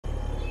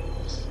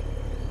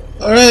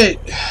Alright,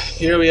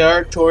 here we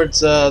are towards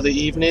the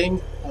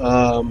evening.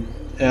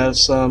 Have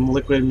some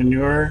liquid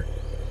manure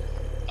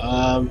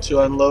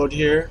to unload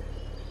here.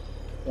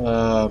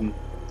 Um,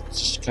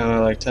 just kind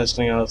of like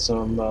testing out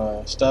some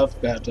stuff.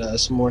 Got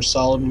some more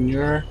solid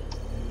manure.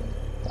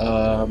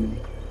 Um,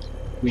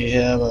 we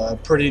have a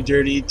pretty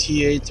dirty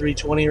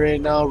TA320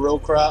 right now, row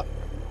crop,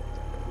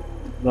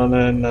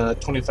 running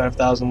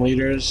 25,000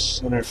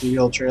 liters in our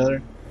field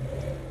trailer.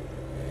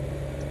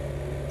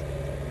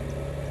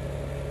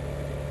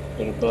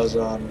 Got a buzz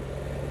on.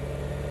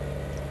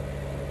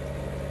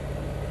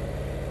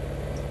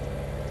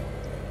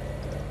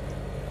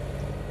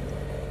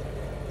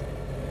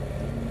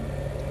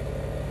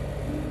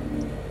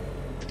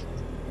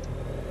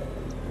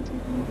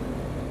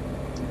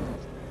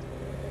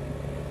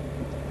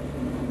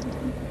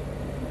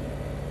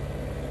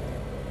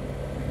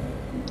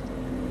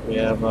 We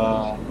have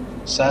a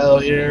silo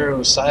here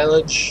with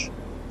silage.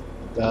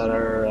 Got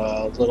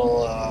our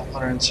little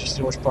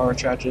 160 horsepower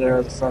tractor there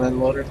with the front end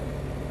loader.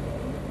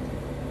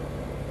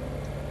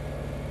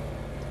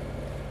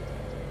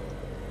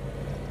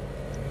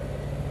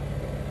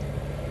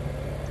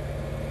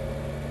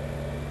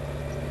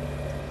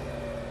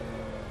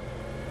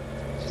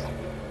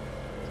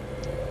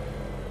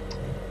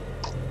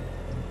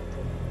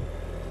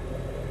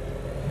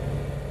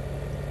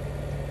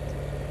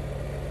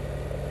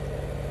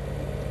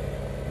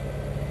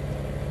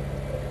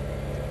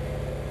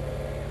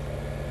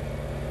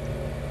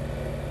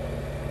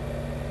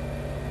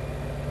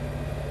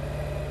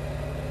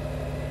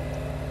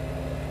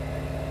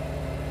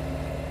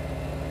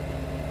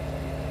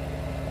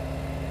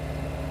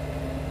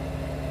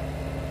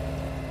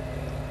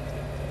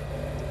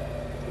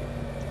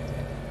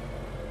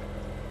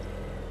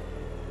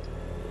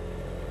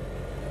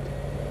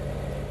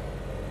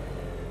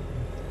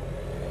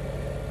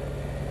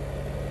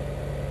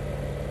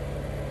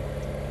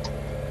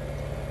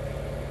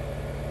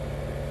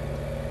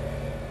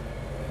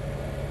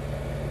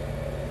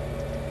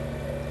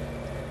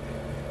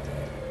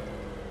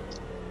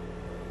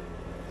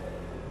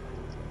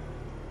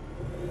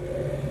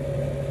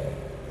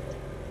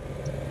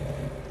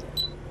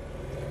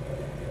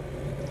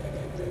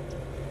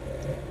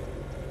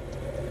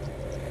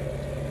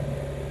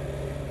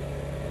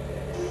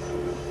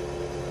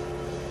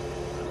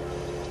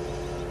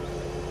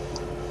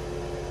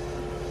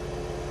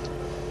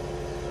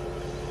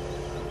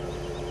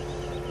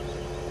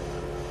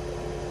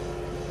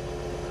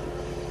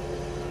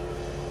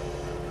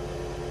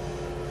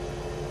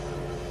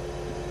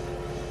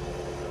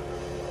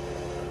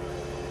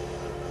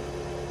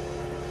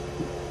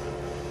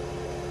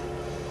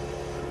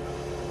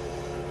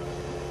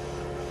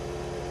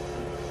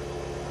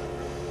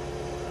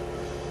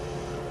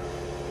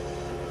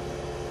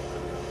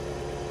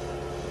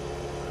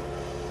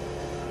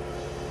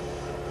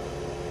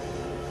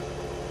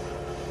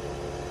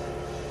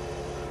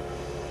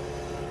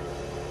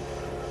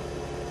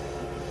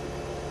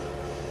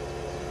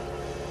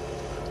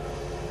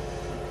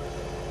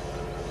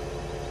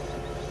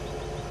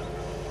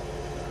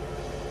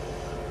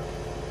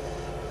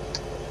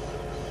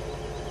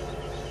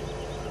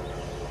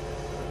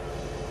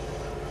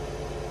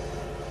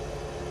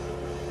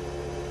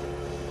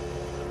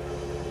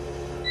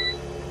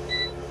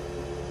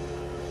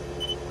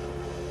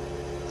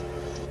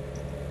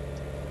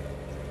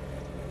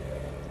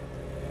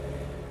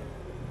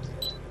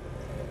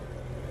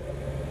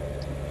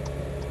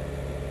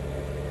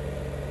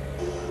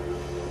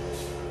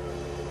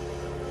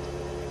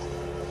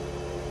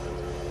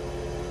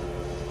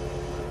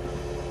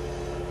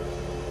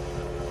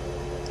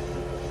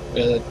 We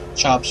got a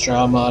chop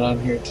straw mod on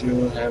here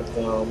too. Have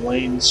the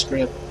lane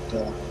script.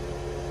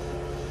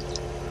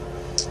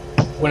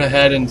 Went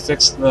ahead and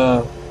fixed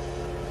the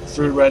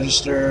fruit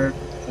register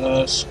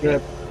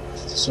script,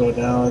 so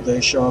now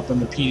they show up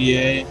in the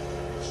PDA.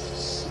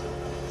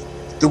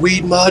 The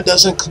weed mod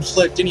doesn't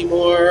conflict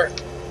anymore.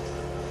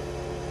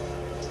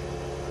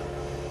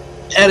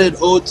 Added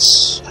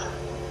oats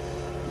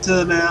to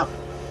the map.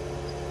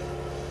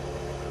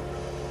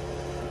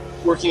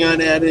 Working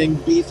on adding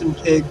beef and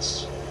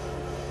pigs.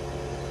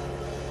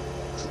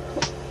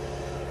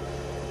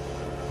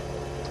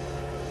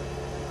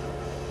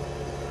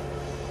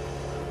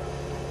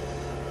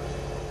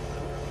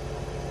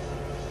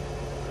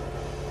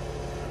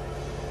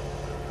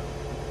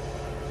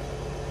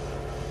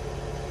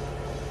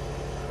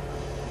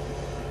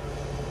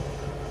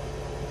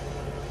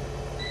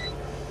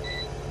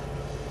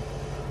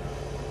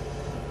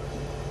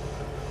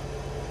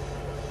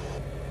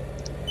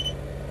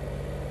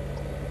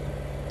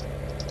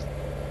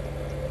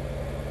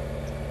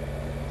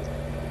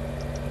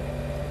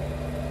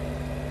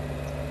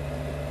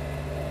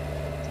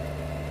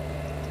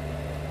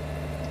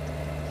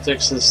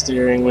 Fix the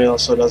steering wheel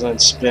so it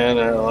doesn't spin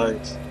at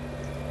like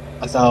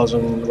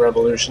 1,000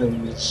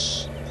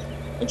 revolutions.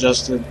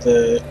 Adjusted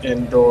the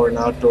indoor and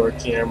outdoor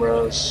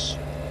cameras.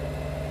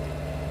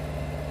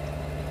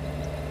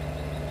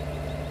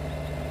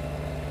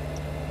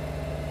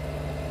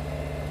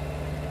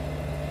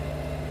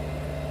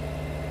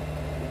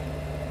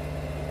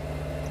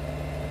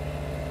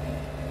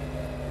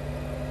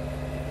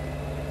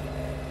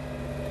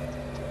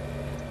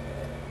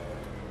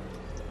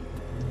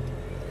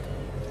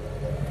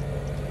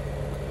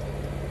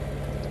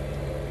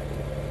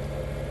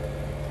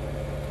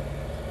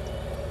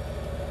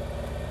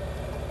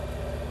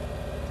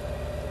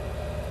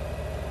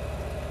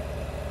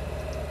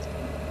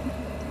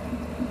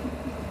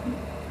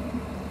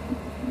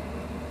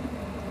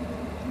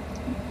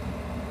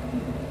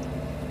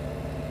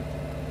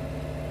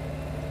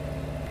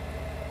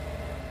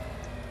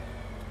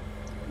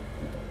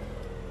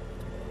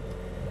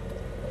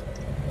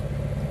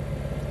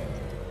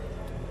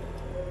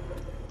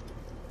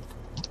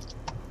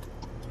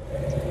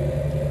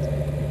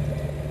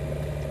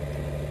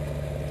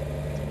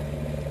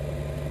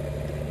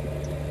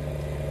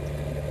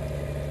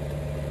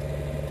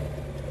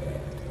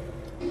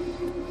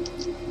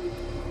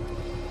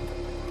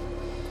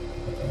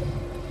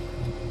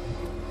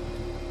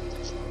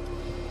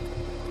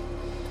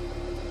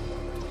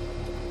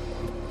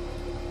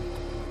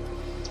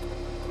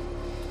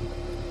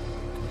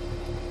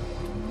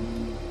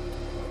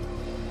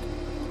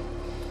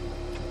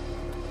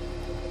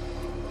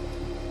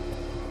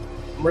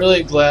 I'm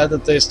really glad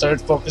that they started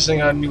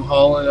focusing on New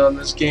Holland on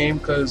this game,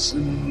 because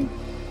in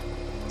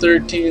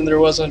 13 there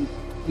wasn't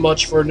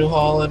much for New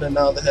Holland, and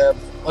now they have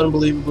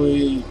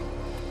unbelievably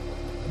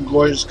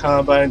gorgeous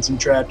combines and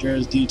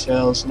tractors,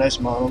 details, nice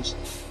models.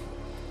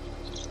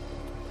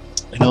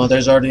 I know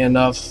there's already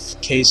enough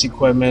case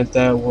equipment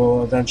that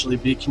will eventually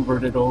be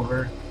converted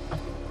over.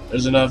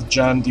 There's enough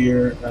John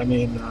Deere,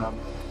 a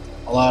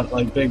lot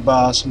like Big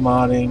Boss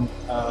Modding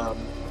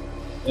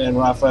and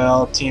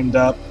Raphael teamed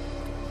up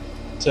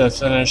to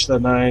finish the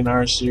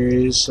 9R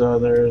series, so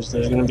there's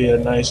going to be a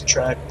nice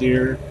track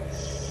Deere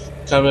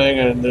coming,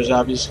 and there's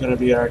obviously going to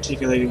be an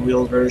articulating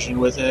wheel version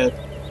with it.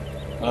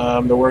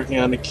 They're working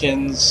on the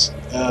Kins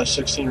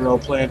 16-row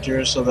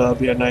planter, so that'll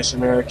be a nice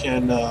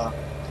American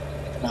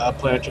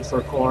planter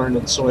for corn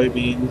and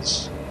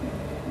soybeans.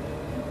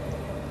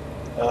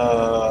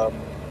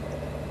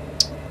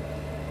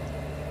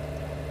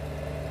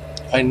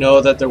 I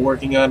know that they're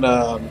working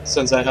on,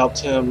 since I helped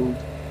him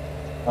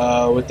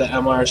with the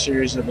MR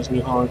series of his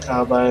New Holland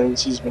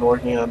combines, he's been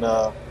working on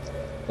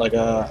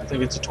I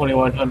think it's a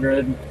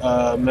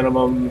 2100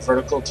 minimum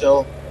vertical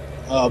till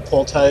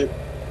pull type.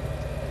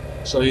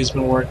 So he's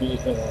been working.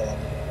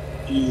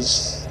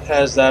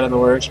 Has that in the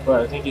works,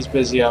 but I think he's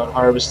busy out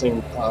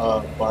harvesting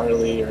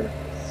barley or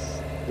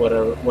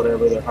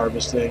whatever they're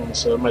harvesting.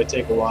 So it might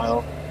take a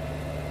while.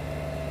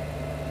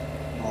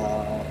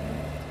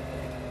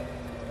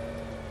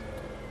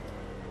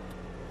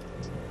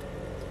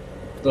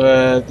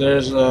 But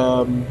there's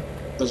a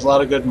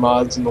lot of good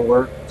mods in the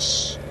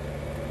works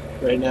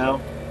right now,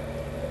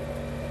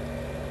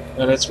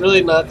 and it's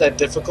really not that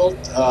difficult.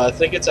 I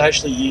think it's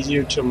actually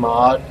easier to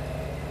mod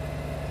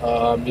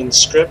in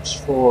script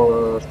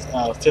for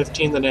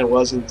 15 than it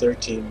was in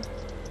 13.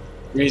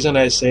 The reason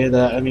I say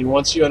that,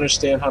 once you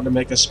understand how to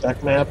make a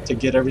spec map to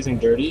get everything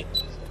dirty,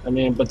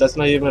 but that's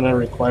not even a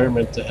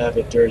requirement to have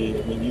it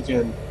dirty. You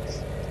can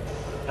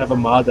have a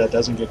mod that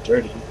doesn't get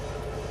dirty.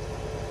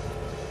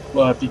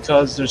 But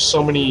because there's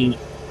so many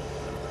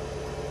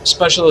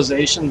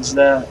specializations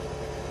that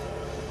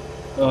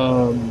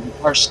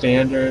are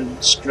standard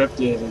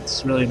scripted,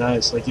 it's really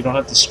nice. Like, you don't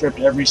have to script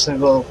every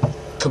single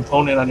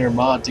component on your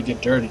mod to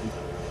get dirty.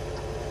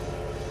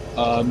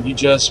 You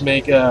just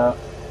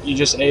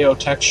AO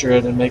texture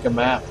it and make a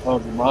map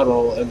of the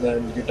model, and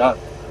then you're done,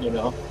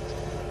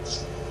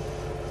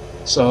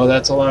 So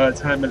that's a lot of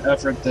time and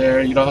effort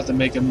there. You don't have to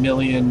make a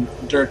million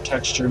dirt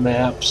texture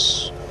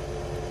maps.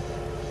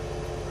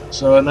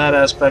 So in that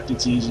aspect,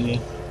 it's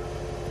easy.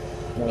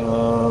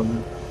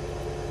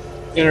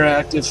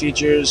 Interactive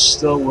features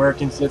still work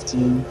in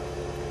 15.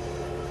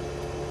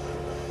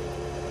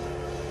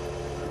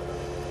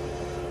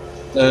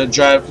 The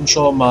drive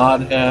control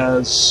mod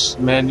has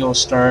manual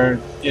start,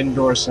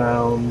 indoor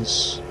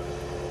sounds,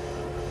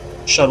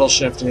 shuttle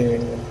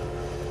shifting,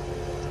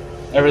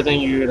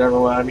 everything you'd ever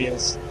want.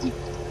 It's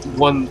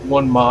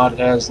one mod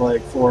has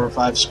like 4 or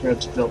 5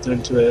 scripts built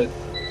into it.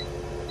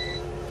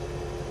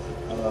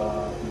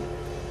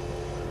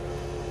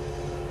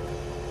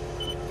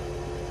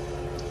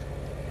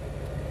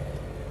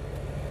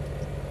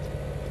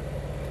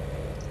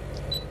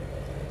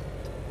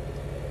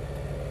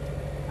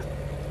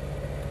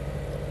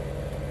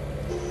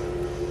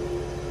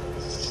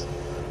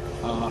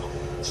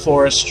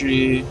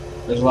 Forestry,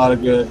 there's a lot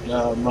of good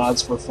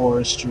mods for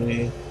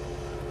forestry.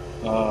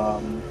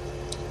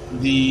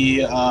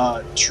 The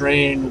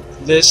terrain,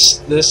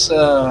 this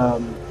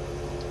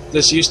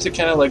used to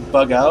kind of like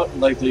bug out,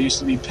 like there used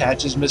to be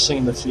patches missing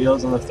in the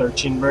fields on the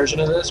 13 version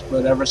of this,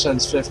 but ever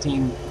since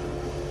 15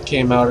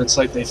 came out, it's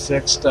like they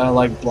fixed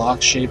like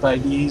block shape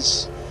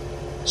IDs.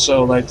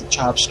 So like the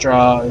chop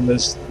straw and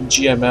this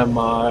GMM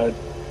mod,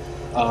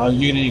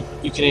 you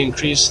can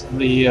increase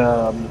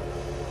the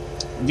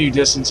view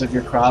distance of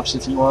your crops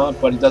if you want,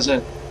 but it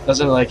doesn't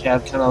like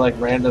have kind of like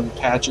random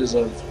patches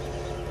of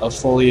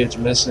foliage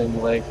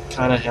missing, like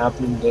kind of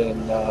happened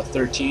in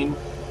 13.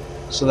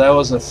 So that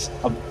was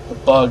a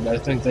bug I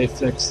think they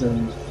fixed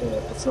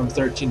from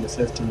 13 to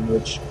 15,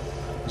 which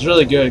is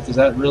really good because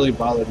that really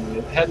bothered me.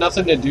 It had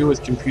nothing to do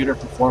with computer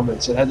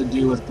performance. It had to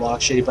do with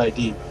block shape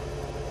ID.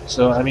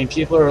 So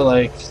people are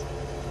like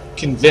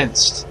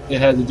convinced it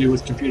had to do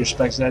with computer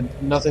specs. It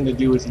had nothing to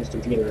do with your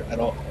computer at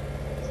all.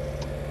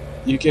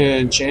 You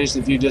can change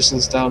the view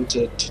distance down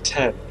to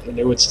 10, and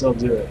it would still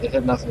do it. It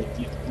had nothing to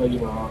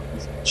do.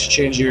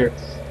 Change your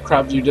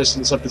crop view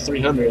distance up to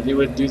 300, it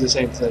would do the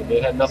same thing.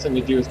 It had nothing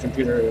to do with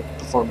computer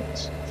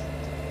performance.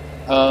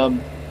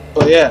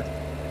 But yeah.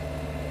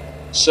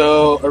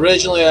 So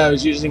originally I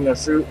was using a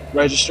fruit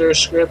register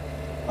script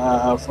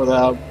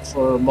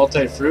for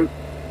multi-fruit,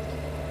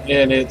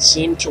 and it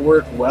seemed to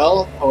work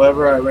well.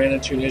 However, I ran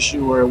into an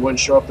issue where it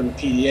wouldn't show up in the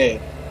PDA.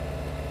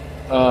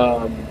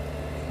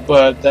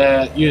 But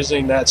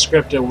using that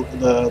script, the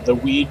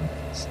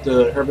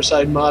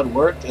herbicide mod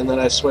worked, and then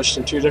I switched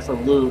to 2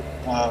 different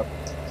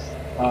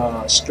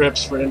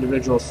scripts for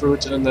individual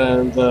fruits, and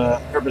then the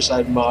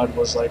herbicide mod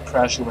was like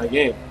crashing my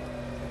game.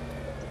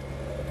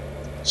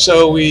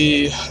 So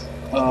we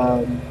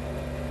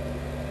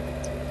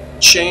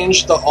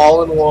changed the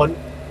all-in-one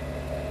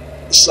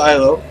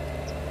silo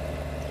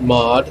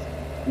mod,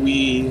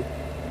 we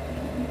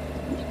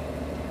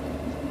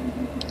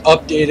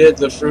updated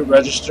the fruit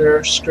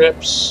register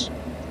scripts,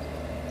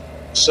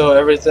 so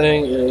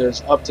everything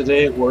is up to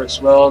date,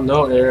 works well,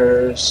 no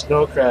errors,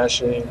 no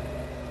crashing.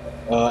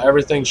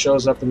 Everything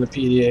shows up in the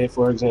PDA,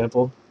 for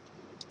example.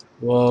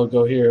 We'll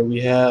go here.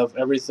 We have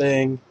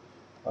everything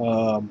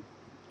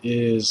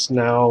is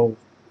now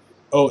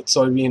oat,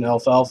 soybean,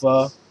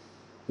 alfalfa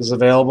is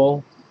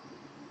available.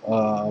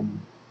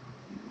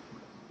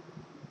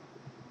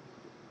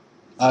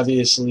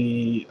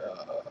 Obviously,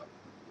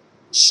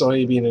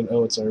 soybean and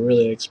oats are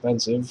really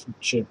expensive.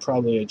 Should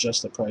probably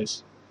adjust the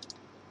price.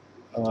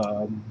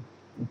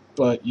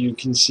 But you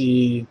can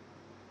see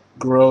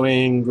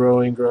growing.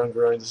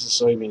 This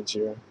is soybeans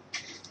here.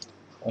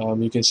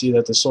 You can see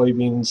that the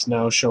soybeans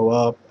now show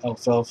up.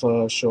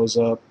 Alfalfa shows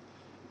up.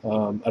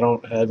 I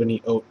don't have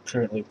any oat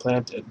currently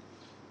planted,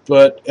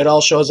 but it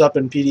all shows up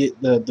in the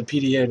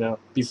PDA now.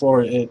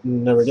 Before it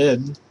never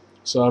did,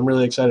 so I'm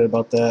really excited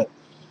about that.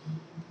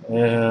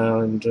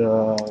 And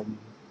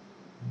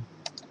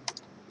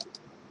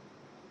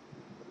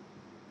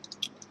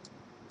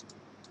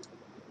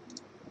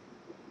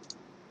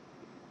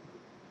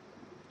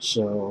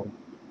so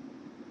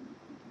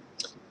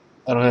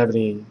I don't have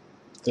anything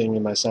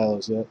in my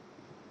silos yet.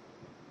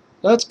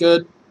 That's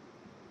good.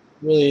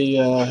 Really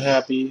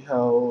happy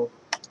how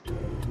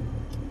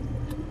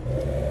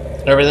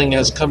everything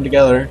has come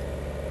together.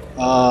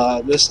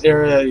 This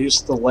area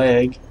used to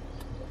lag.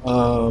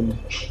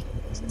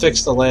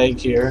 Fix the lag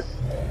here.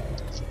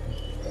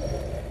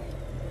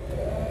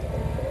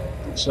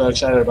 So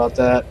excited about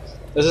that.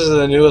 This is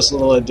the newest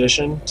little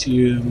addition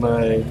to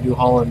my New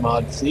Holland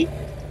mod fleet.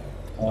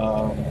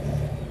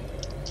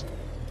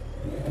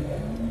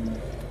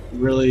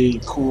 Really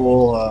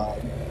cool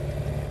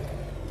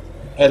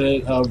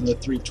edit of the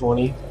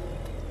 320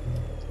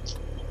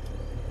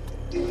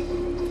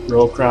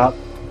 row crop.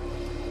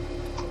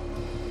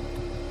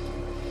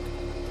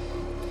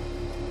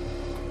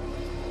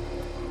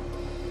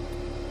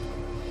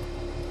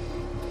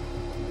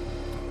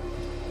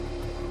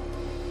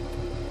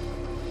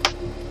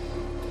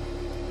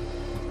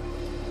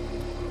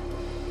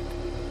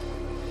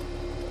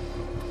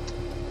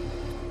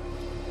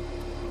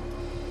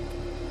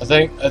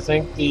 I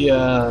think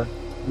the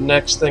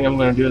next thing I'm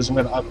going to do is I'm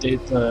going to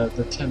update the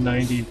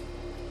 1090.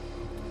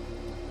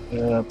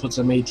 Put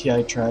some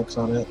ATI tracks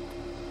on it.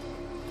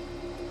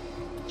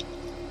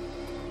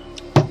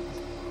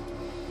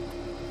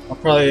 I'll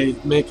probably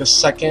make a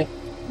second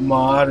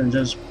mod and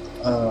just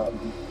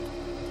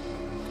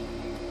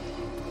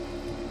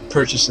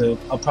purchase it.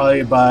 I'll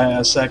probably buy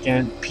a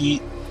second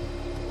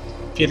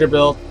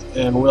Peterbilt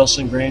and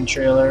Wilson grain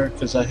trailer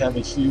because I have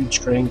a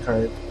huge grain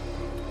cart.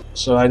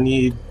 So I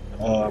need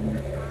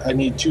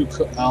two.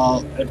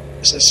 I'll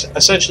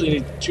essentially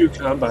need 2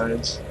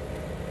 combines.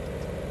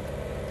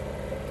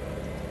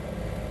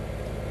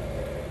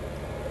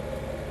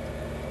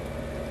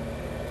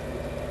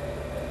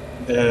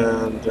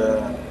 And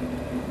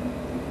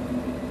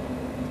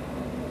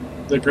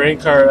the grain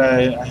cart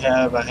I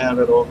have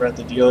it over at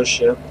the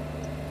dealership.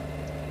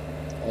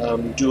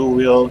 Dual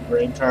wheel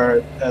grain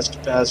cart has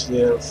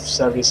capacity of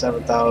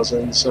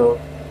 77,000,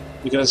 so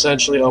you can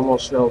essentially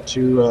almost fill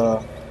two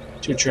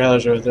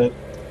trailers with it,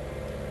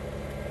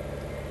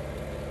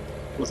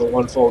 with a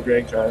 1 full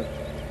grain cart.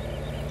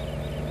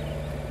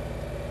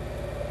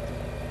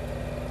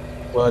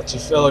 But to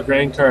fill a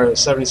grain cart at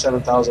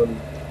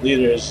 77,000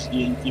 liters,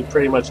 you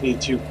pretty much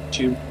need two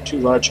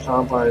large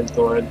combines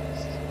going,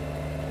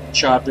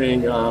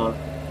 chopping,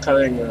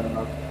 cutting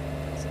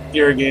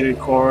irrigated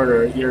corn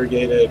or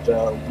irrigated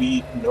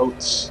wheat and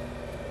oats.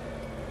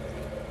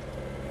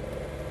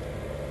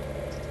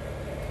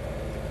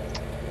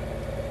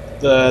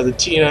 The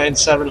T9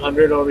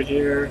 700 over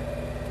here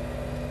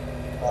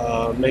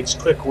makes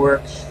quick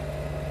work.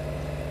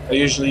 I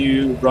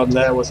usually run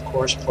that with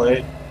coarse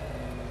play.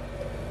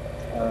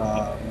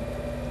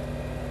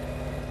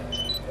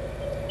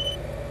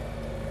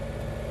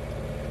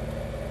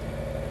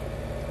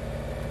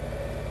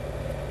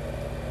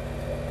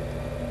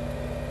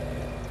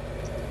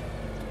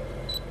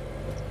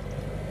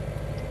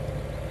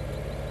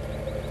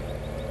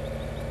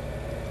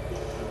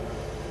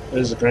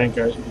 There's a grain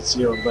cart you can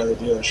see over by the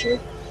dealership.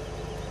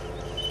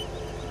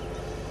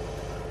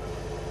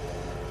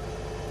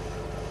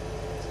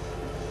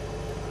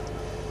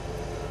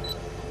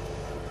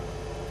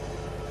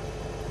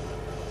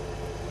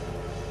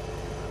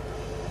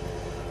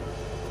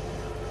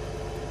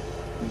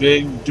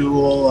 Big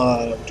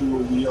dual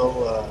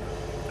wheel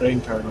grain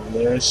cart over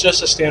there. It's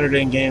just a standard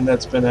in game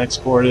that's been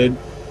exported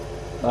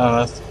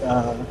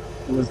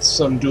with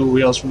some dual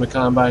wheels from the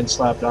combine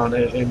slapped on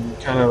it and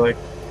kind of like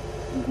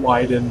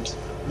widened.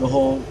 The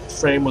whole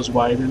frame was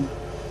widened.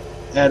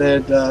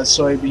 Added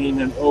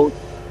soybean and oat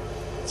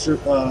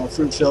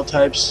fruit fill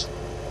types.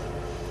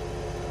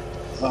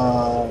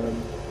 Well,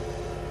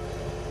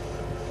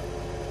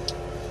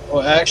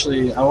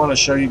 actually, I want to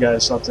show you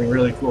guys something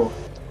really cool.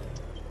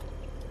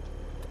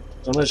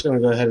 So I'm just going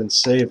to go ahead and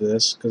save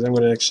this because I'm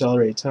going to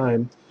accelerate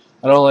time.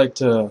 I don't like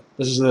to.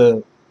 This is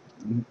a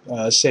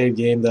save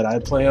game that I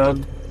play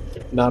on,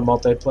 not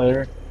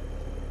multiplayer.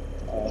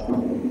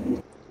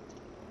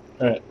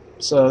 Alright,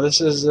 so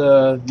this is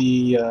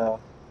the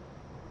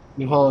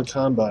New Holland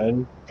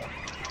Combine.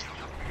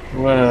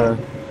 I'm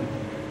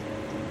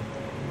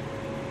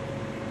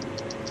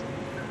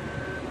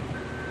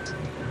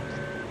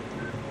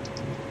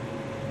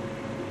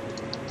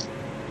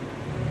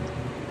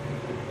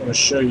gonna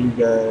show you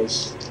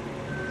guys.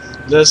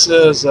 This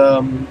is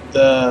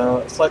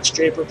the Flex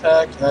Draper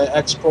pack. I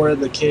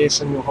exported the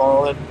case in New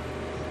Holland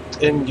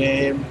in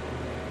game,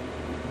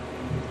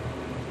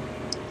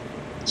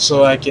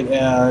 so I can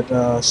add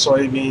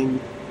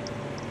soybean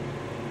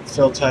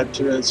fill type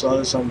to it. So I'll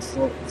just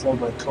unfold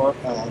my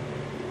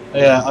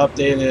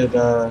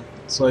updated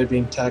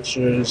soybean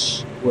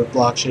textures with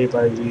block shape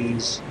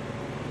IDs.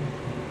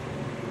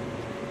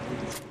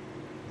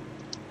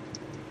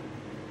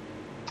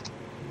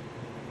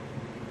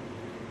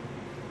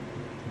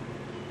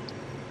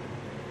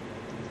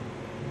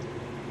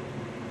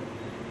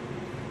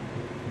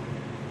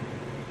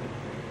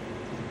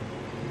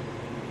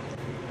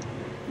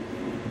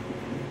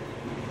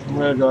 I'm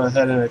going to go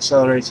ahead and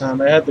accelerate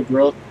time. I had the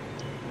growth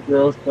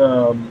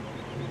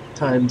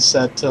time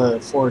set to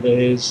 4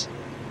 days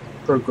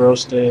per growth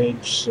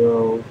stage,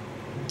 so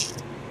it's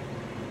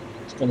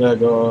going to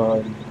go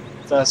on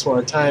fast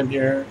forward time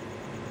here.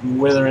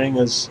 Withering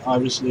is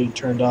obviously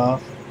turned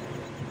off.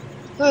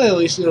 But at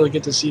least you'll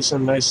get to see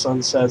some nice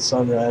sunsets,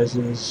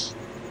 sunrises.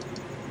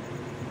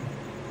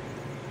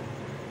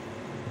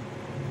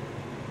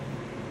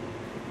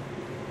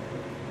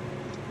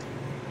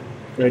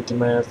 Great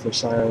demand for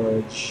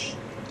silage.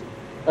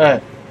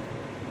 Alright.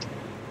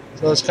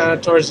 So it's kind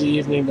of towards the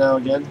evening now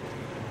again.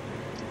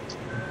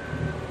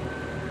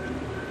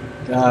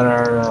 Got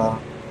our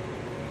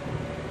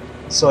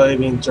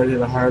soybeans ready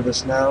to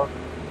harvest now.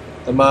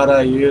 The mod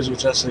I use was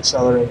just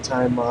accelerate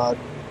time mod.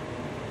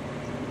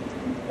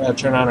 Gotta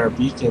turn on our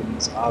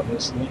beacons,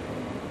 obviously.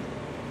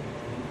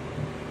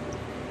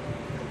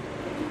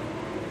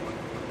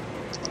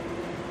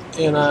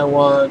 And I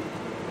want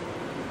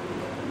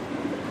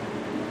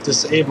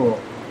disable.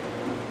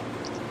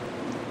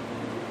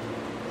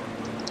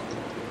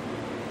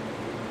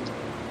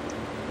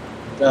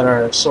 Got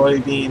our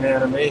soybean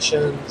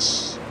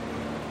animations.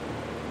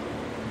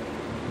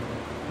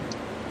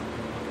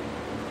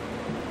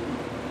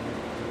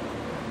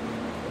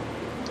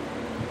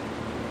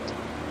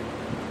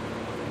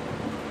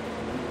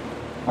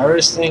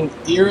 Harvesting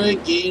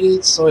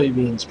irrigated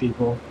soybeans,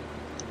 people.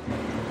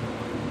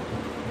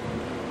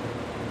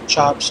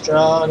 Chop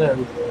straw and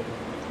everything.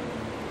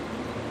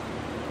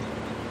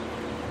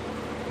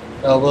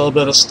 Got a little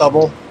bit of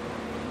stubble.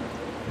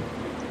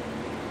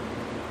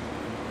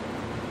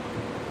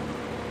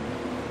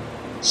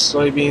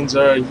 Soybeans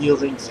are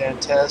yielding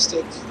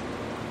fantastic.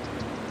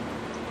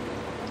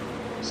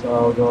 So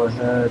I'll go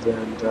ahead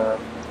and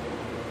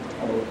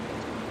I'll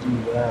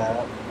do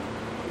that.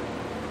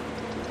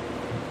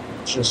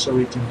 Just so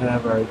we can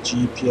have our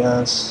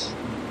GPS.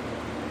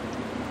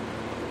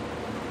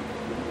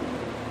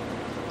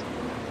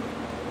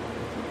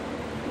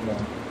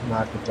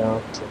 Knock it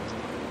down to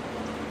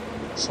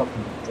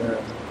something like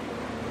that.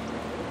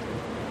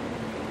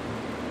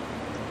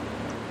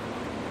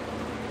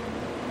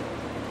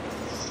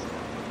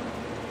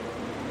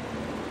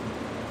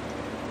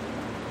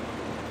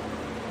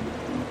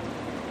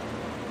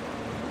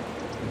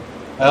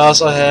 I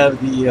also have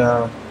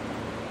the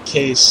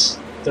case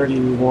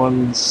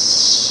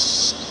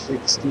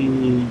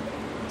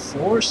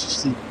 3164,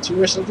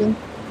 62 or something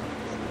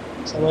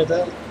like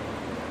that.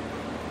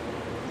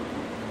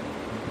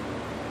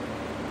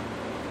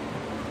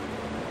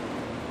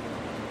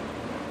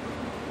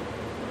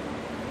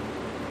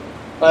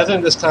 I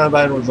think this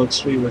combine would look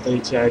sweet with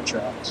ATI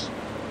tracks.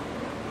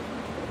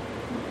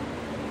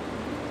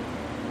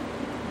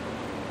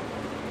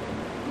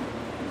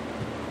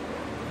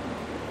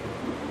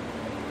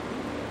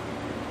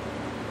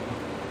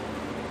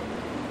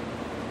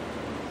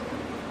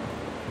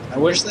 I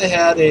wish they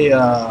had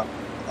a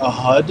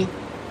HUD,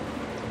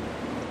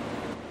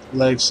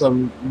 like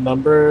some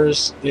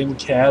numbers in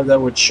CAD that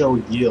would show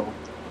yield.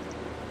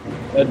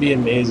 That'd be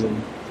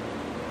amazing.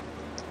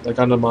 Like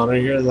on the monitor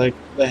here, like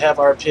they have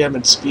RPM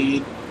and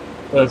speed,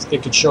 but if they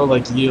could show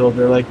like yield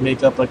or like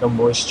make up like a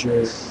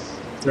moisture,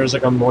 there's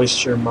like a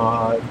moisture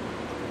mod,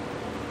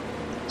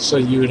 so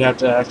you would have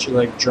to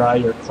actually like dry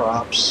your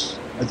crops.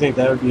 I think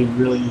that would be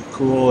really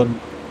cool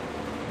and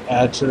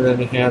add to the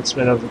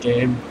enhancement of the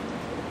game.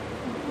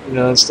 You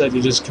know, instead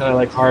you just kind of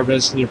like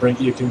harvest and you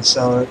can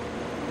sell it.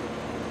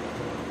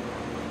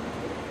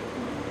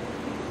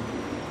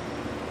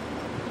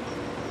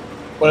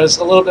 But it's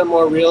a little bit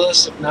more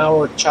realistic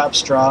now with chop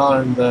straw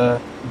and the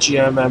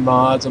GMM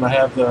mods, and I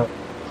have the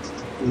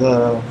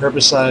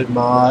herbicide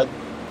mod,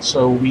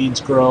 so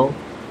weeds grow.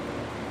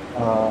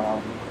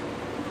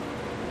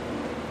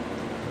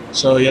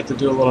 So you have to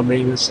do a little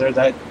maintenance there.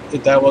 That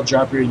will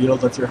drop your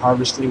yield if you're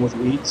harvesting with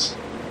weeds.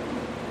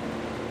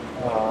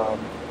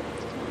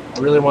 I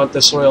really want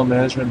the soil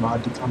management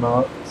mod to come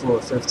out for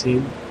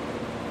 15.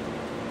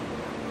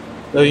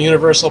 The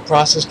Universal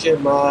Process Kit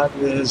mod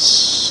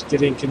is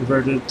getting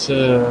converted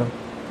to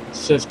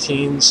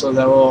 15, so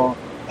that will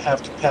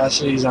have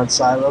capacities on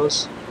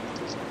silos,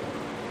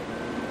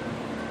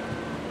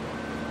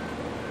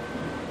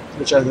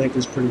 which I think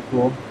is pretty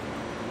cool.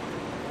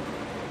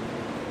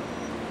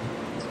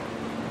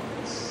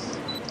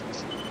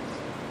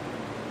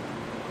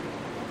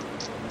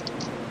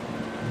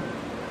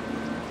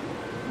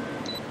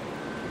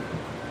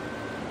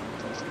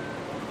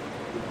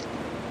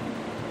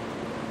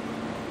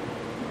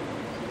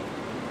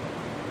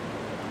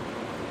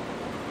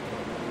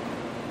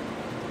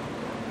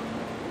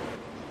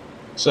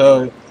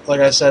 So, like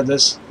I said,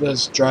 this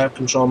drive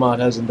control mod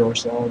has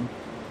endorsed that one.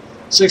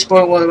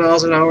 6.1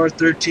 miles an hour,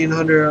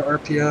 1300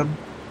 RPM.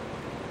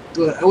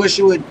 But I wish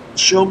it would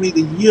show me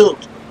the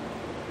yield.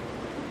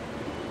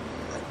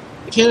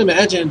 I can't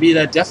imagine it'd be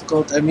that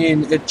difficult. I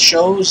mean, it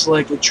shows,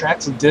 like, it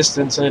tracks the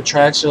distance and it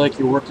tracks you like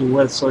you're working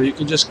with. So you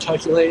can just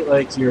calculate,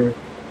 like,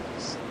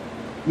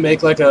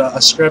 make like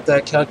a script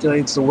that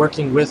calculates the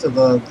working width of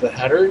the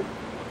header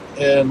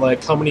and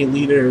like how many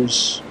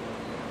liters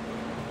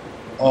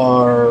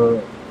are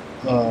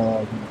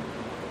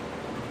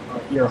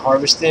you're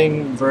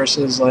harvesting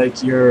versus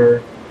like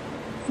your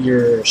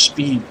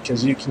speed,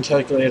 because you can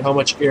calculate how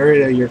much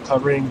area you're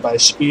covering by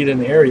speed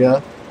and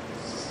area,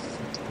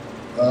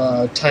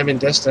 time and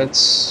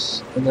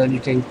distance, and then you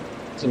can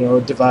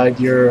divide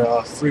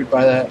your fruit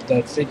by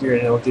that figure,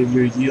 and it'll give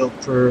you a yield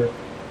per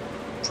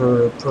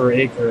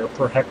acre or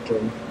per hectare,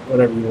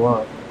 whatever you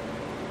want.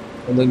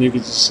 And then you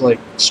could just like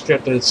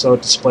script it so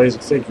it displays a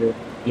figure,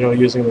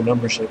 using the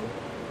number shaper.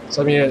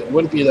 So I mean, it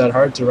wouldn't be that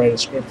hard to write a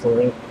script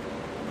for it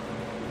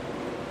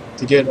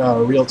to get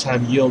a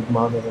real-time yield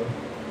monitor.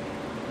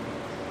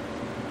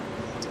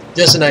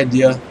 Just an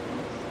idea.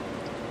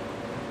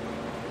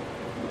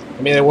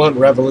 I mean, it won't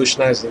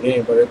revolutionize the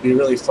game, but it'd be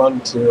really fun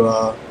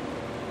to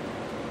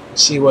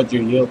see what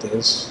your yield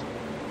is.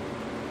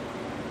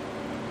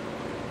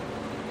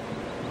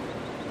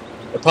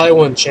 It probably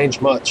wouldn't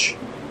change much.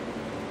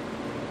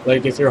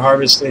 Like if you're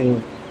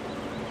harvesting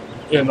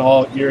in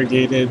all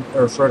irrigated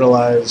or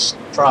fertilized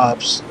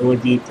crops, it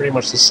would be pretty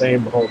much the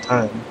same the whole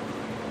time.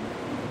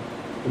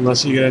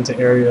 Unless you get into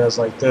areas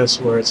like this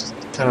where it's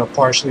kind of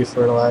partially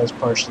fertilized,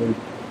 partially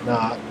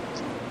not.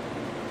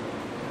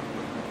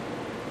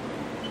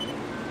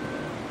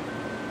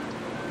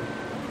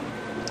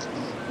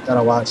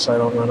 Gotta watch so I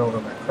don't run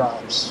over my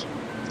crops.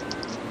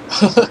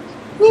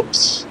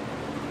 Oops.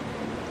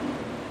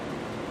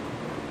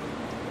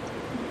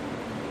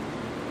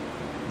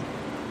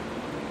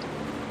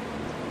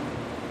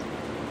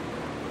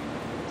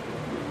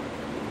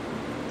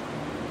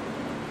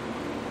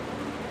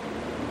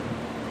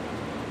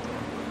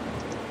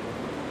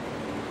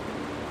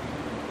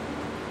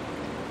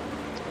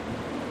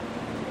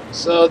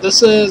 So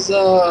this is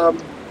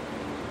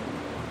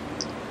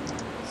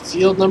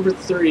field number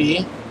 3.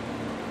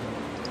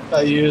 If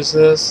I use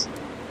this,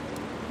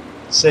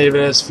 save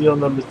it as field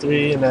number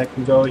 3, and I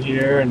can go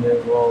here, and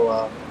it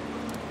will.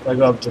 If I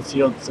go up to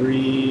field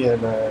 3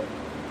 and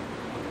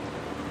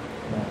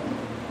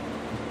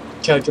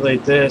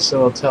calculate this, it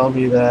will tell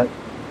me that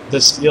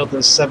this field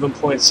is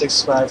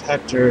 7.65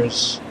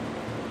 hectares.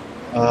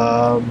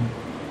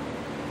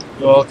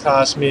 It will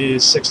cost me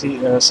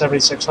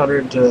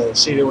 $7,600 to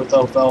seed it with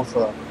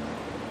alfalfa,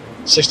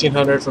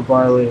 $1,600 for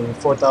barley,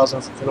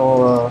 $4,000 for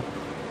canola,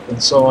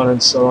 and so on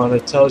and so on.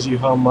 It tells you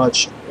how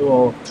much it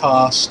will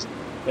cost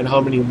and how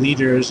many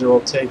liters it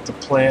will take to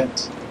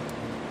plant.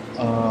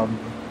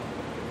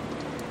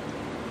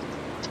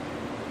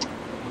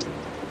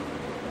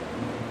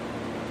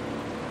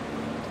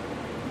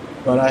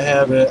 But I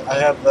have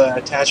the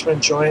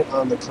attachment joint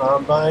on the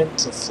combine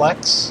to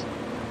flex.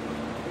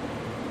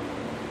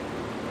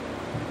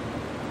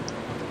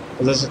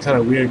 But this is kind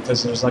of weird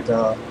because there's like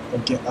a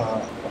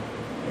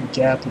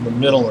gap in the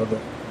middle of it.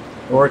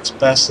 It works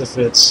best if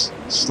it's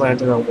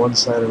slanted on one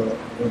side or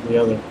the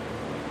other.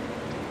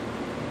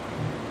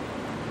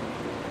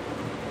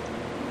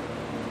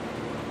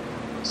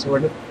 So we're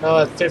now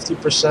at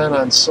 50%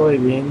 on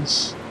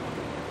soybeans.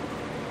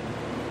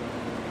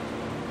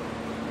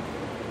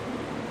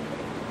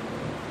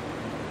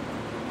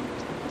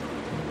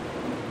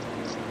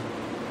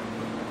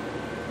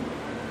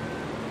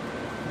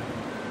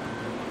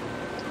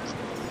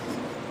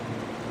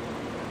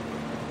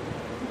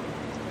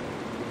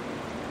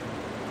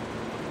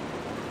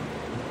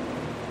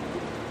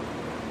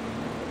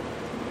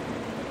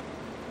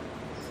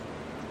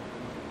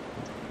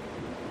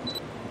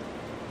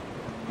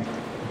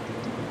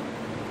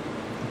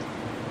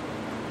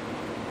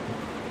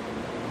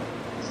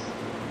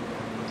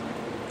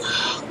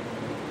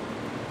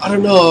 I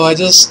don't know,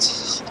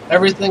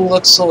 everything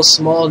looks so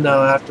small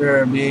now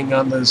after being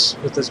on this,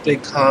 with this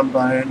big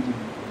combine,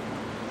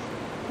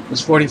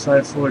 this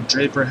 45-foot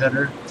draper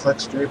header,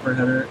 flex draper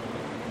header.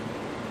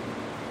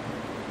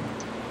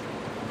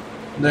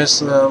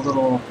 Nice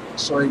little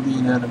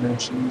soybean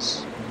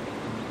animations.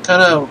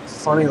 Kind of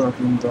funny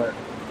looking, but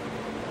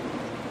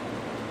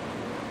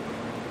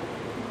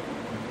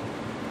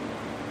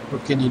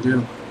what can you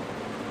do?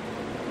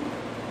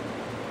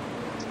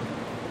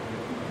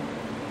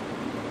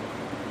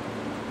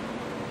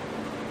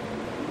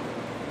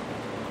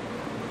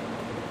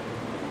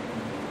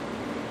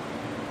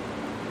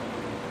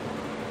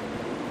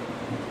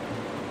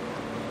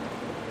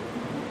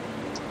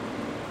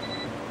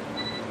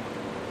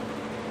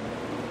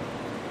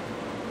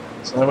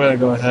 So I'm going to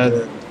go ahead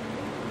and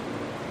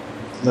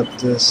flip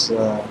this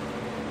to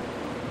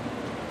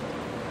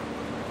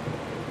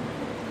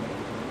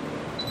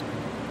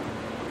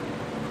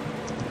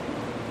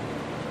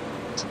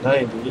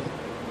 90.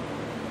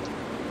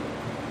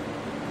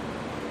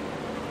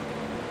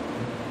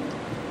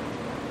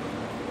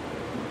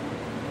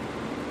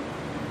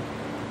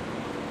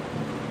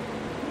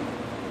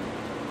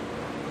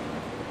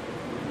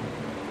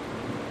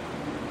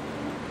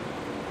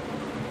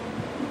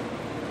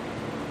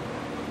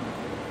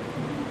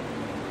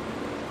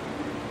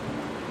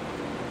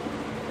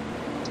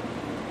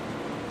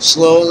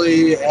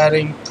 Slowly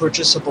adding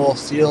purchasable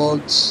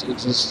fields.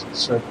 It's just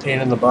sort of pain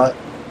in the butt,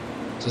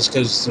 just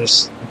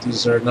because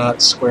these are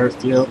not square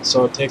fields,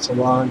 so it takes a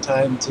long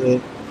time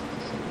to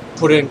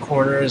put in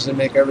corners and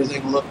make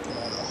everything look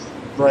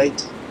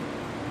right.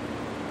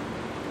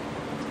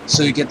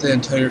 So you get the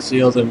entire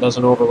field and it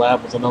doesn't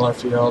overlap with another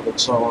field, and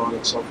so on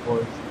and so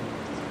forth.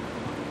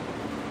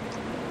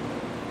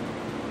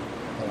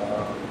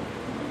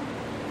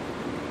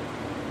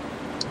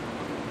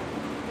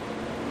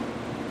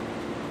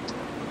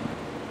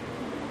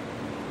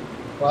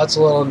 Lots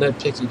of little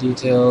nitpicky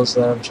details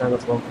that I'm trying to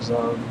focus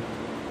on.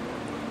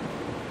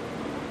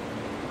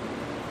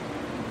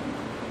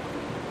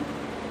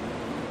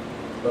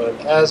 But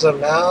as of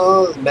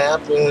now, the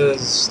map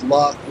is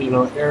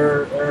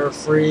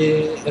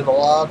error-free in the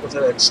log, with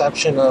the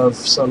exception of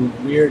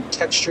some weird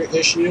texture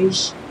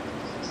issues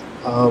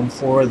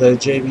for the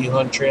JB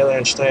Hunt trailer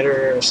and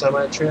Schneider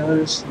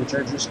semi-trailers, which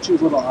are just two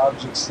little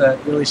objects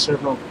that really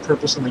serve no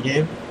purpose in the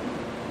game.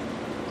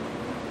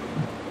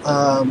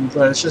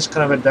 But it's just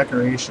kind of a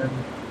decoration.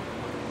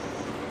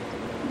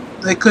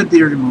 They could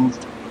be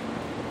removed.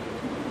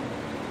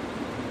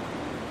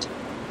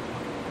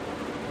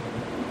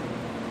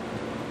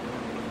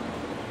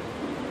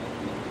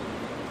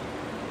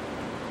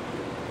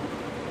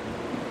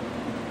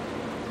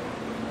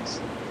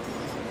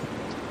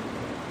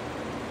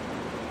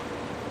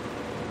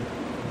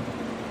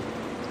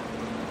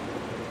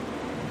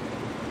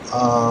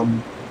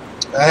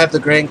 I have the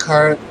grain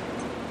cart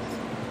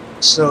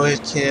so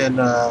it can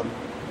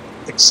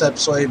accept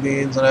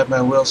soybeans, and I have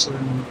my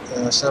Wilson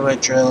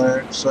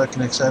semi-trailer so I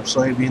can accept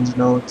soybeans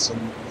and oats,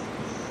 and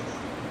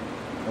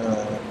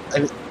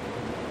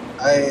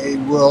I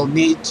will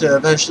need to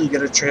eventually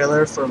get a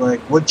trailer for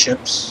like wood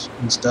chips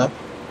and stuff,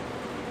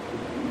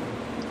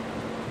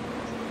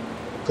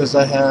 because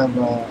I have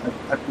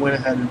I went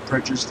ahead and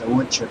purchased a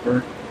wood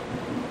chipper,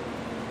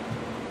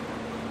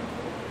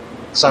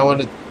 so I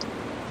wanted to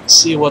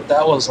see what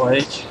that was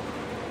like.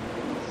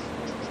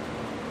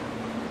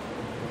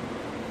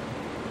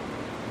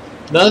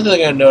 Another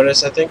thing I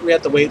noticed, I think we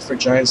have to wait for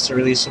Giants to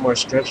release some more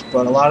scripts,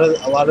 but a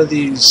lot of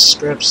these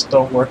scripts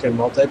don't work in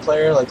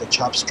multiplayer. Like the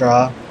Chop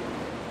Straw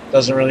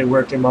doesn't really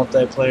work in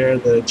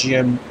multiplayer. The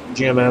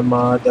GMM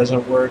mod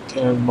doesn't work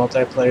in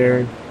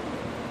multiplayer.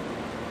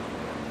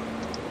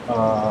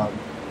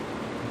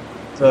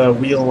 The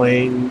Wheel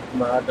Lane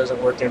mod doesn't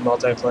work in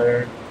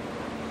multiplayer.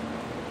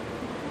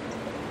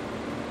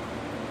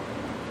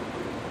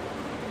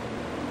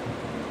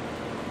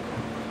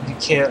 You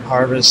can't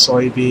harvest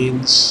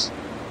soybeans.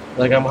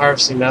 Like, I'm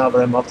harvesting now,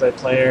 but in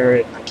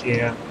multiplayer, I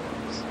can't.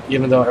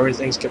 Even though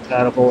everything's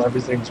compatible,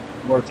 everything's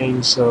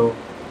working, so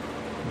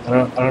I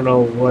don't know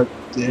what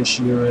the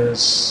issue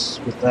is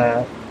with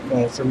that.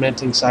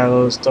 Fermenting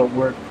silos don't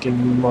work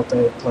in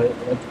multiplayer.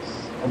 Like,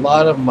 a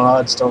lot of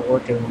mods don't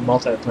work in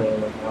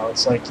multiplayer right now.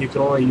 It's like you can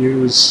only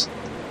use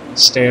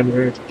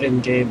standard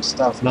in-game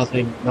stuff,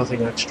 nothing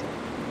extra.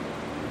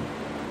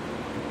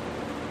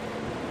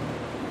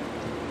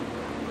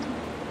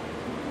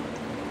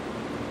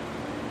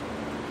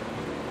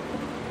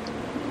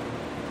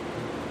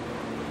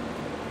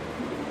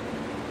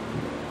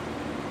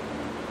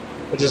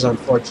 Which is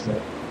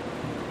unfortunate.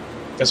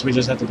 Guess we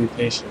just have to be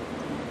patient.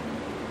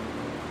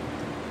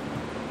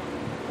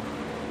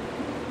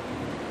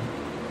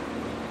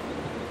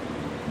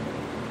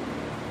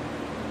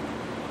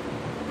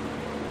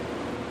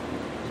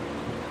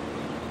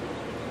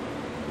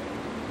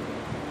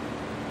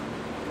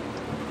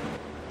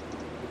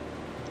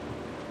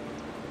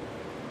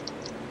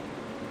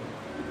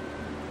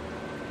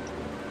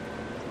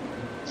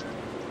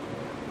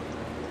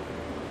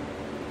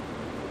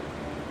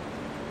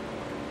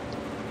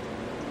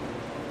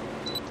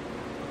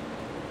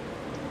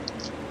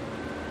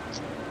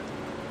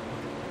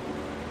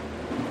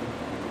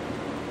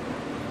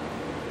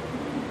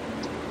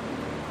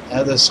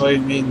 Add the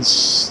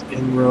soybeans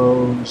in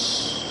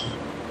rows.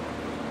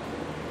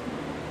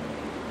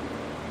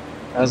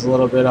 Has a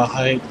little bit of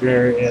height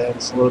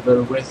variance, a little bit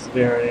of width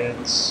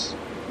variance.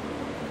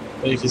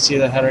 But you can see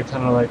the header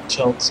kind of like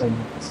tilts and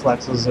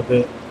flexes a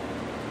bit.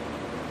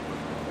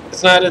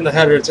 It's not in the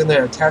header, it's in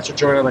the attach a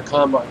joint on the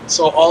combine.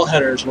 So all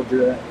headers will do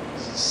that.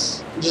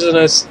 Which is a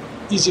nice,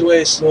 easy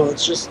way, so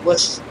it's just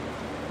less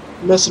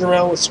messing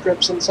around with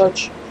scripts and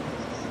such.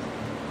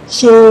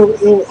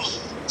 So,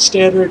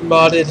 standard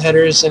modded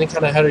headers, any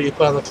kind of header you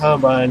put on the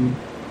combine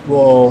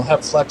will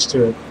have flex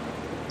to it,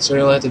 so you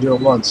only have to do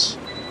it once.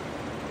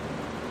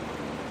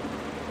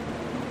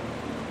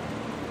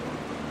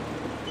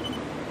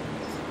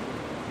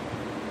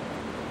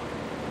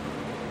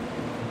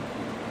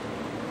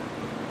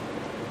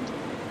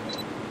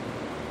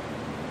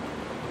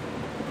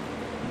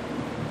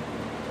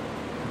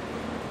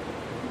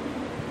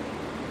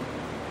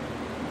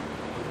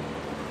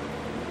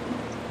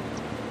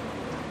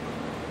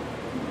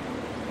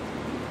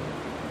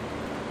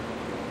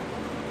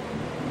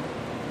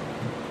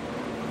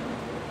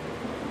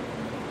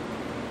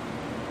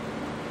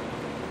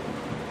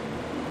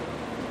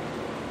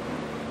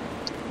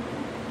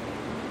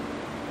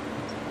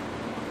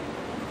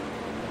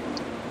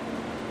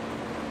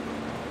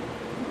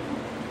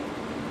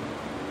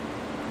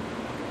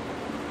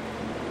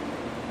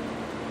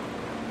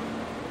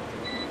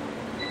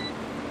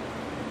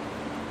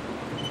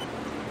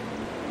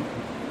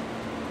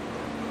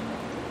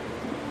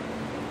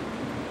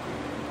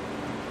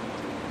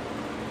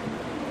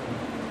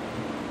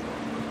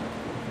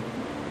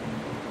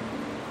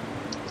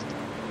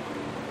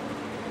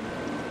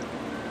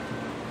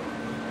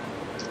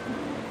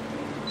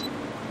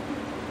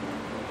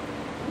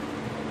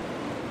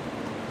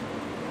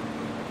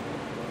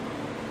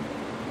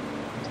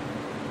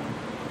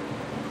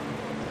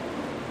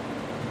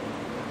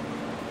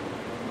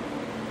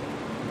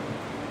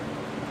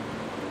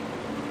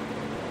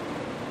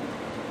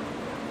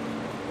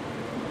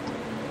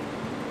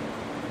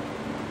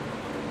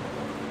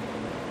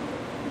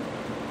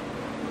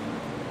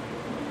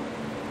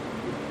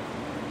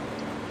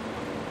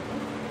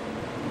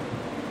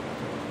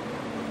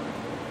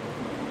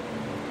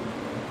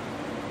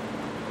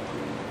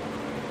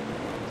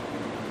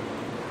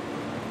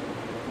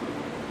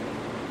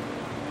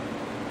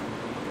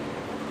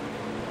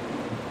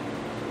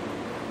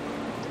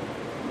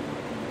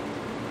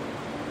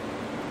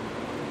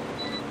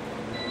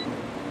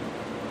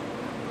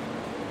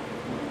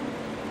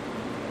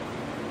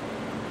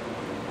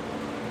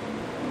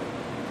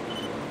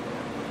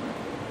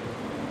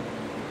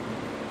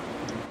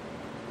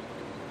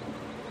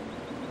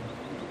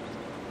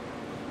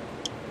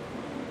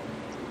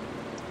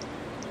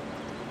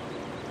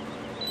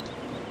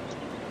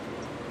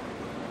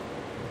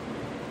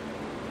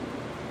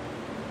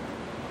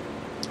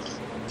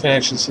 can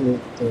actually see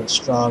the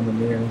straw in the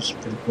mirror. It's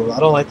pretty cool. I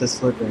don't like this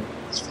flickering.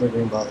 This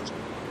flickering bothers me.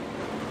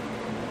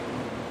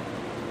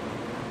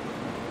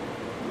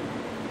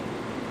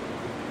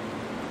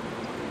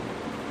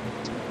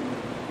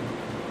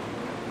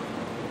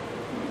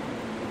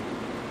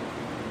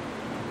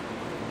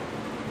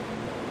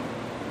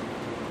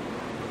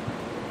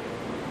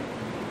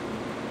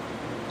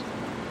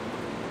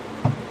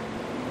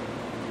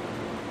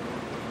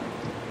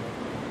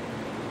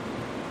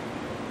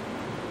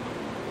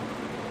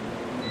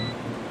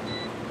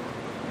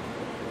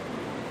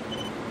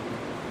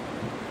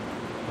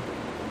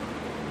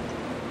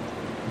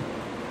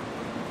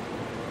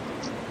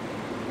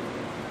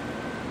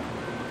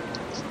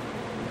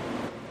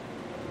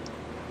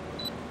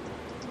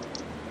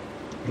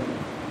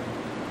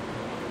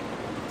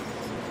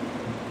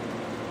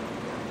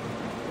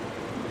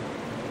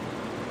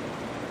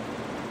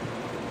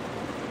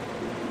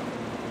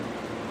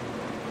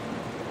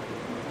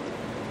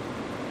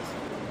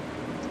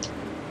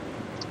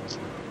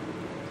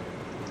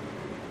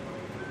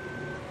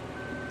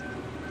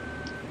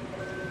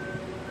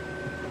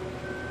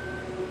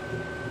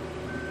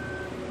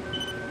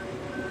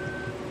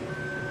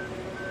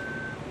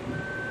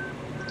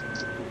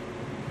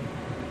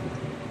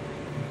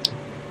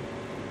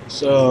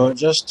 So,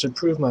 just to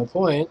prove my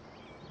point,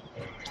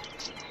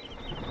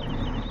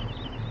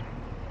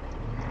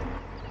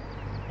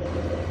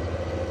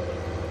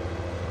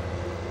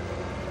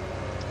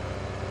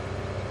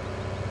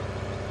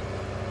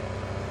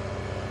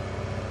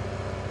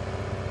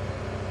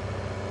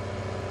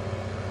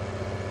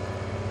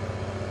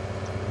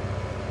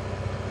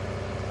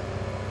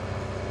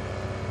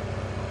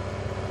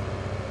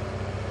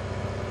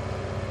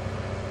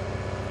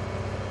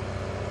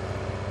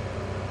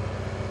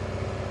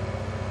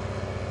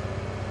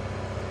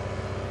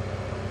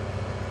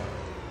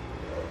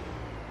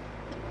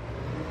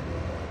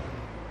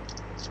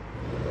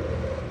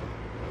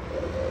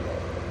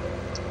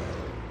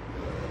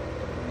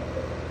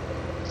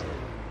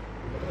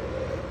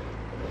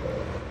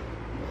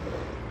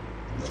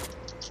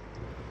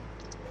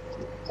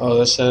 oh,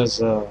 this says,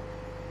 hold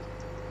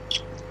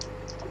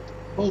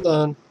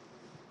on. I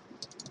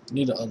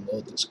need to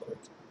unload this quick.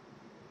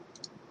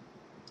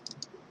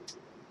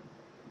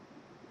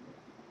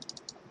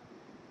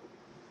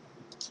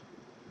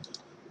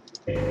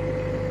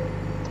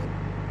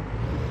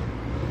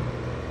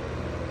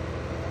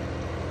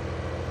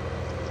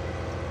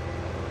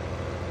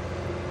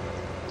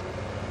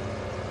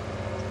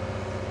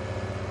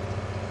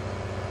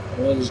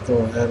 We'll just go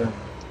ahead and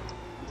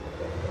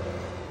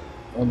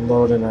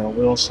unload in our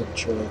Wilson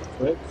real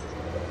quick.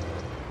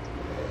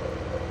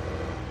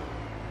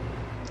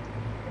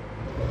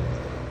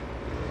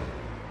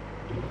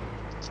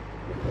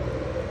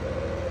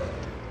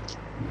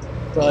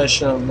 Probably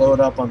shouldn't load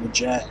up on the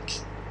jack,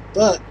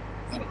 but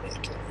I don't really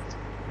care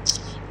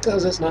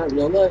because it's not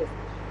real life.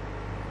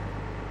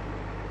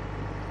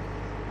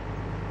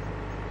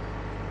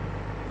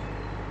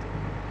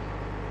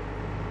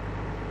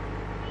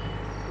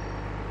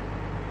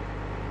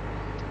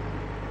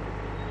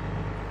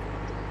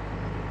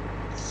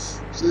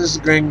 So this is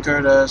the green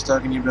card I was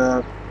talking to you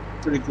about.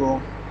 Pretty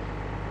cool.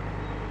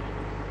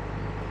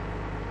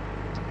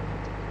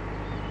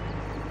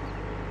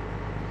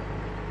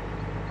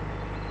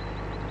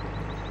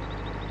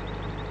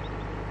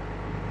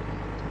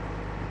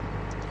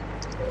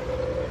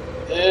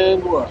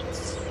 And we're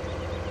off.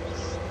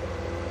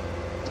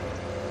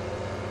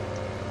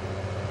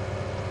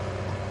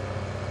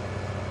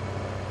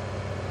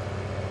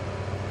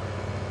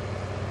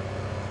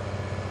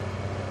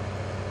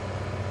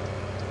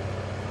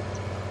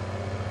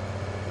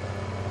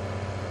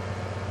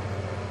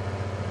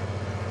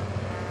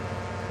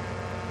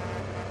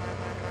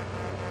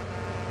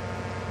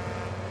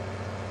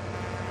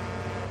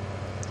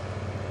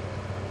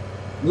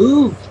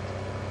 Move!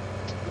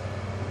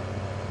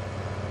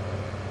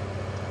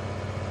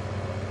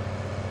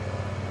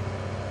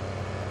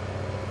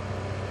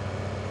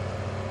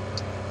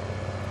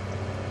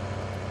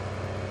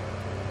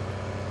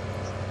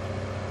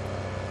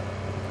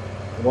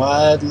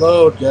 Wide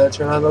load, gotta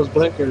turn on those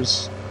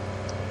blinkers.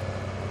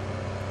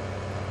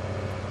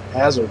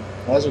 Hazard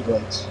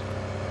lights.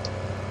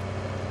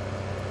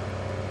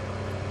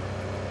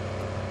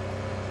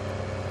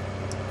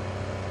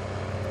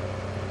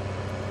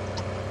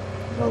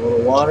 Got a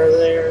little water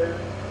there.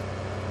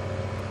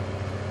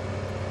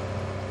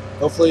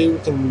 Hopefully we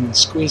can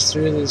squeeze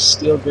through this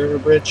steel girder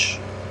bridge.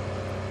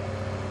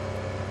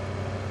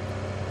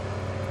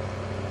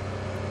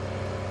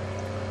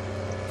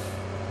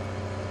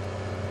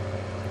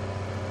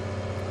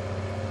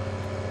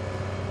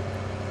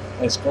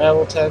 Nice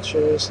gravel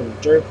textures, some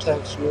dirt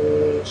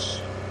textures,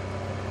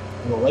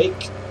 and a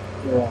lake,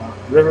 or a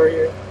river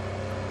here.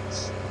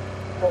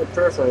 Alright,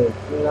 perfect.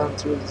 Right on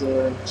through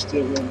the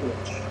steel girder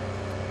bridge.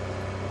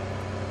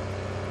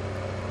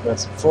 Got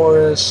some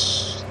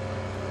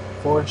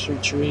forestry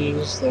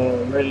trees that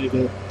are ready to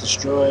get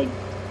destroyed.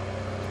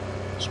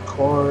 Some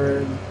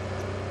corn.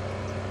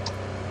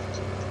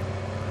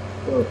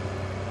 Whoa.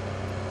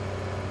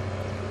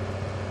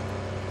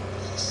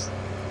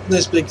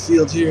 Nice big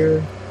field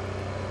here.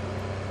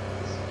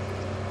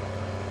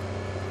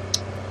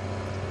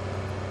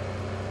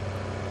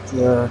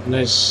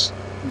 Nice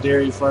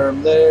dairy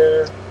farm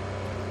there.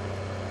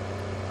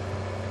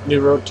 New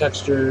road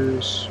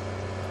textures.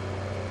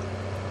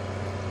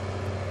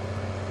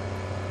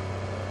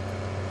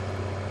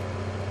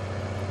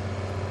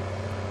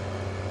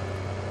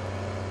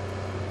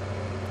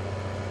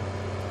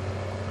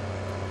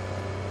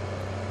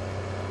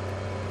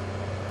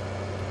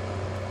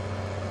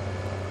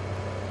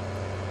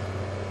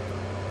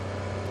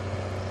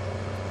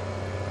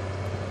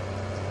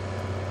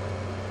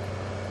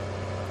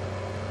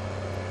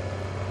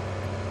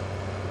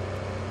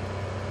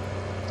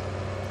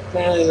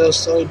 Apparently those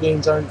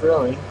soybeans aren't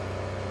growing.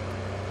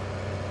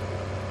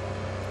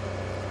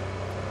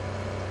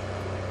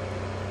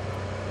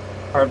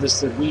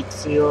 Harvested wheat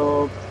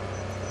field,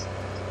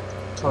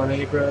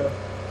 Conagra.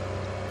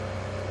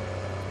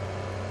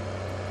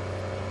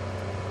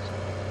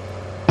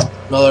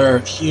 Another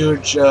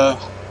huge these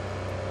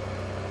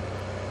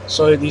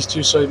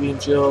two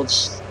soybean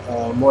fields,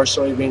 more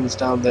soybeans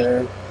down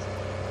there.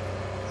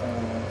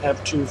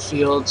 Have two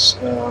fields,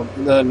 and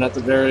then at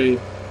the very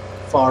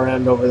far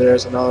end over there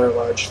is another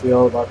large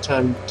field, about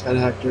 10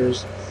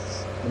 hectares,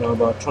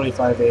 about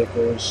 25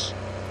 acres.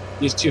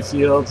 These two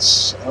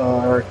fields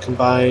are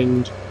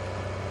combined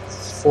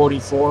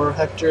 44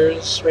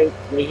 hectares right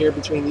here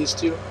between these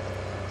two.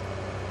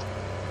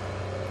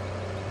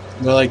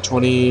 They're like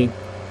 20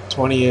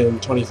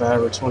 and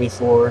 25 or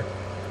 24.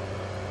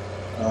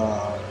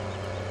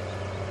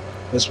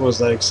 This was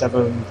like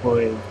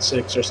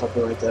 7.6 or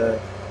something like that.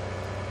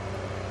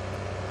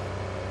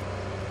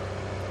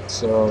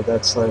 So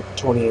that's like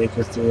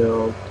 20-acre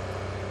field.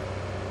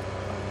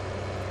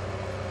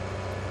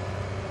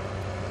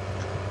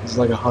 This is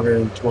like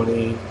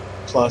 120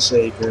 plus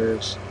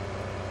acres.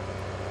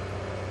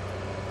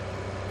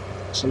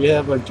 So we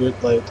have a good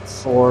like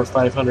 400 or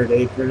 500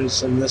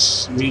 acres in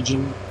this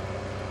region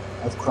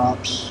of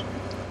crops.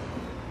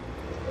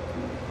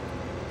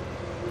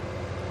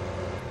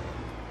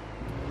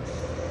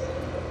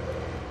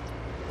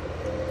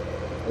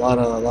 A lot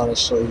of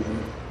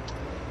soybean.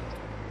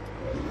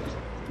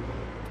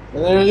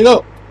 And there you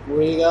go.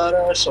 We got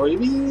our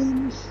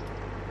soybeans.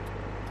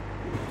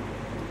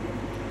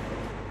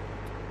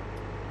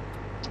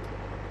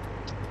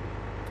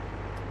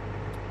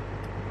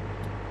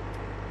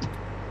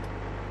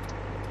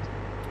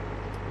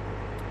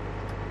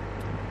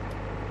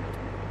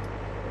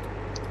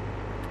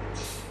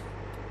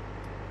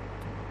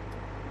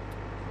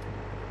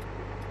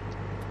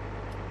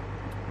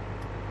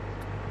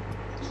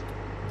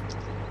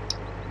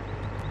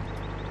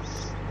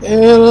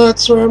 And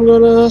that's where I'm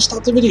gonna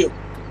stop the video.